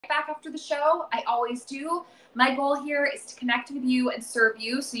back after the show. I always do. My goal here is to connect with you and serve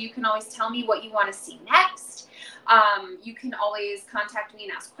you, so you can always tell me what you want to see next. You can always contact me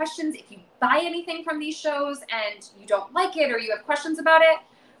and ask questions. If you buy anything from these shows and you don't like it or you have questions about it,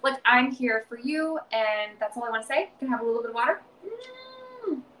 like, I'm here for you, and that's all I want to say. Can I have a little bit of water?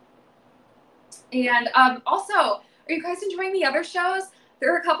 And also, are you guys enjoying the other shows?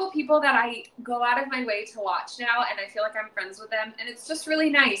 There are a couple people that I go out of my way to watch now, and I feel like I'm friends with them, and it's just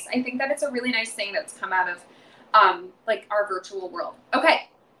really nice. I think that it's a really nice thing that's come out of like our virtual world. Okay,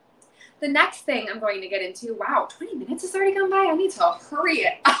 the next thing I'm going to get into, wow, 20 minutes has already gone by. I need to hurry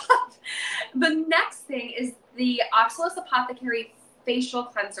it up. The next thing is the Oxalis Apothecary facial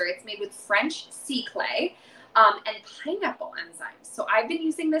cleanser. It's made with French sea clay and pineapple enzymes. So I've been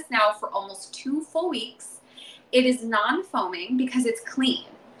using this now for almost 2 full weeks. It is non-foaming because it's clean.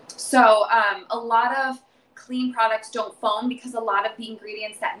 So a lot of clean products don't foam because a lot of the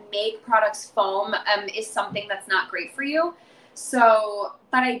ingredients that make products foam is something that's not great for you. So,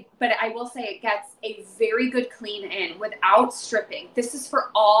 but I will say it gets a very good clean in without stripping. This is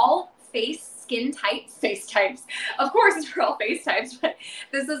for all skin types, face types. Of course, it's for all face types, but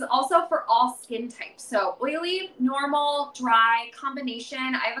this is also for all skin types. So oily, normal, dry, combination.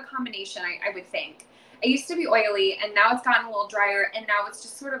 I have a combination, I would think. I used to be oily, and now it's gotten a little drier, and now it's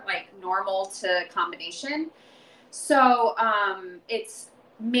just sort of like normal to combination. So it's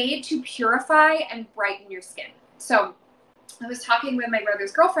made to purify and brighten your skin. So I was talking with my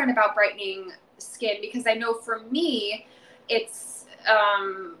brother's girlfriend about brightening skin because I know for me, it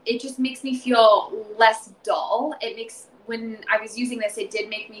just makes me feel less dull. When I was using this, it did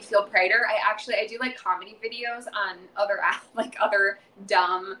make me feel brighter. I do like comedy videos on other apps, like other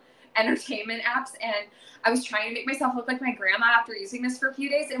dumb entertainment apps, and I was trying to make myself look like my grandma after using this for a few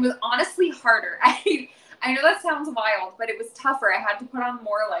days. It was honestly harder. I know that sounds wild, but it was tougher. I had to put on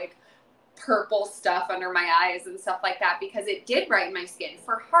more like purple stuff under my eyes and stuff like that because it did brighten my skin.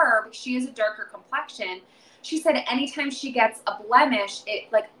 For her, because she has a darker complexion, she said anytime she gets a blemish,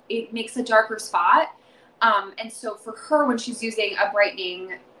 it makes a darker spot. And so for her, when she's using a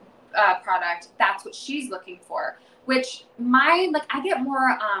brightening product, that's what she's looking for. Which I get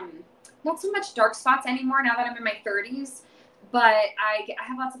more, not so much dark spots anymore now that I'm in my 30s, but I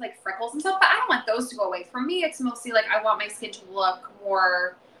have lots of like freckles and stuff, but I don't want those to go away. For me, it's mostly like I want my skin to look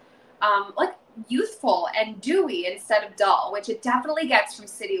more like youthful and dewy instead of dull, which it definitely gets from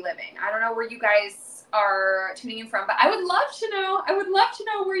city living. I don't know where you guys are tuning in from, but I would love to know. I would love to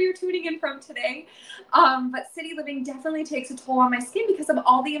know where you're tuning in from today. But city living definitely takes a toll on my skin because of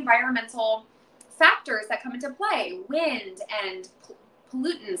all the environmental factors that come into play, wind and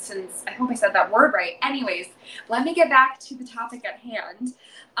pollutants, and I hope I said that word right. Anyways, let me get back to the topic at hand.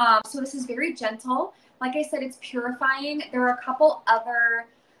 So this is very gentle. Like I said, it's purifying. There are a couple other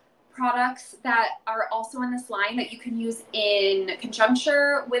products that are also in this line that you can use in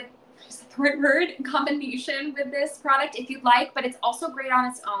conjunction with, is that the right word? In combination with this product if you'd like, but it's also great on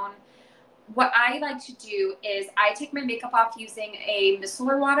its own. What I like to do is I take my makeup off using a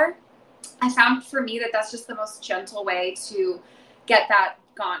micellar water. I found for me that that's just the most gentle way to get that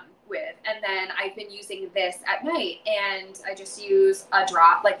gone with. And then I've been using this at night, and I just use a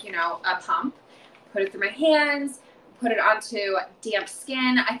drop, like, a pump, put it through my hands, put it onto damp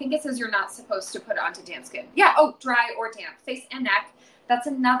skin. I think it says you're not supposed to put it onto damp skin. Yeah, dry or damp, face and neck. That's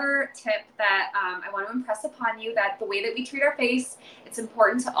another tip that I want to impress upon you, that the way that we treat our face, it's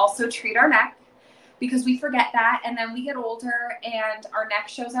important to also treat our neck, because we forget that, and then we get older and our neck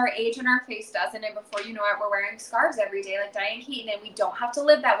shows our age and our face doesn't, and before you know it, we're wearing scarves every day like Diane Keaton, and we don't have to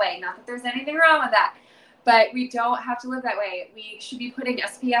live that way. Not that there's anything wrong with that, but we don't have to live that way. We should be putting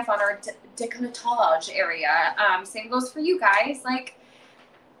SPF on our décolletage area. Same goes for you guys. Like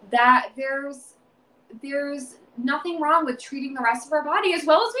that, there's nothing wrong with treating the rest of our body as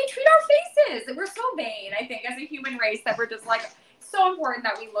well as we treat our faces. And we're so vain, I think, as a human race, that we're just like, so important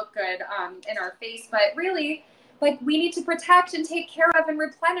that we look good in our face, but really, like, we need to protect and take care of and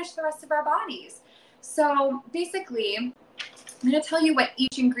replenish the rest of our bodies. So basically, I'm going to tell you what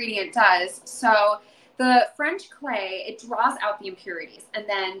each ingredient does. So the French clay, it draws out the impurities, and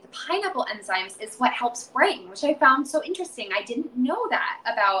then the pineapple enzymes is what helps brighten, which I found so interesting. I didn't know that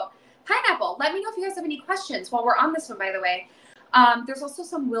about pineapple. Let me know if you guys have any questions while we're on this one, by the way. There's also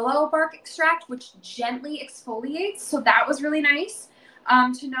some willow bark extract, which gently exfoliates. So that was really nice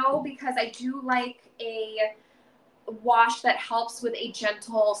to know, because I do like a wash that helps with a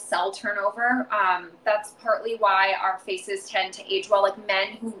gentle cell turnover. That's partly why our faces tend to age well. Like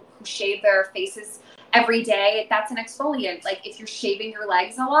men who shave their faces every day, that's an exfoliant. Like if you're shaving your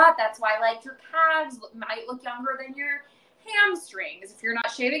legs a lot, that's why like your calves might look younger than your hamstrings. If you're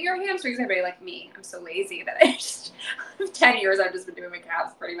not shaving your hamstrings, everybody like me, I'm so lazy that I just 10 years I've just been doing my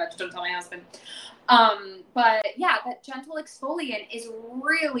calves pretty much. Don't tell my husband. But yeah, that gentle exfoliant is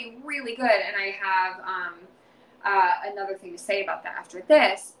really, really good. And I have another thing to say about that after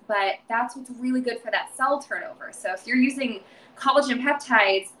this, but that's what's really good for that cell turnover. So if you're using collagen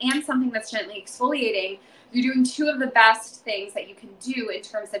peptides and something that's gently exfoliating, you're doing two of the best things that you can do in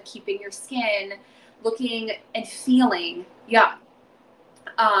terms of keeping your skin looking and feeling young.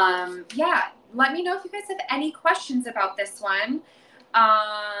 Yeah, let me know if you guys have any questions about this one.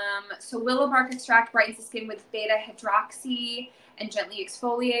 So willow bark extract brightens the skin with beta hydroxy and gently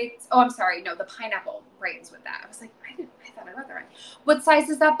exfoliates. Oh, I'm sorry. No, the pineapple brightens with that. I was like, I thought I read that right. What size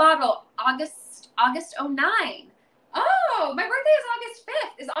is that bottle? August 09. Oh, my birthday is August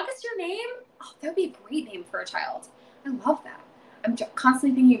 5th. Is August your name? Oh, that would be a great name for a child. I love that. I'm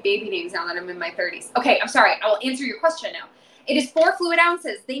constantly thinking of baby names now that I'm in my 30s. Okay, I'm sorry. I will answer your question now. It is 4 fluid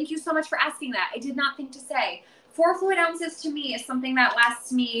ounces. Thank you so much for asking that. I did not think to say. 4 fluid ounces to me is something that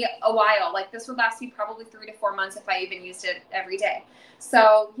lasts me a while. Like this would last me probably 3 to 4 months if I even used it every day.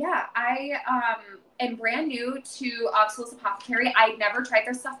 So yeah, I am brand new to Oxalis Apothecary. I'd never tried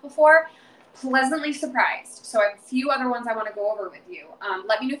their stuff before. Pleasantly surprised. So I have a few other ones I want to go over with you.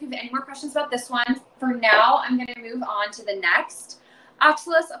 Let me know if you have any more questions about this one. For now, I'm going to move on to the next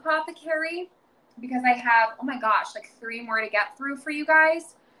Oxalis Apothecary because I have, oh my gosh, like 3 more to get through for you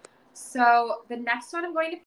guys. So the next one I'm going to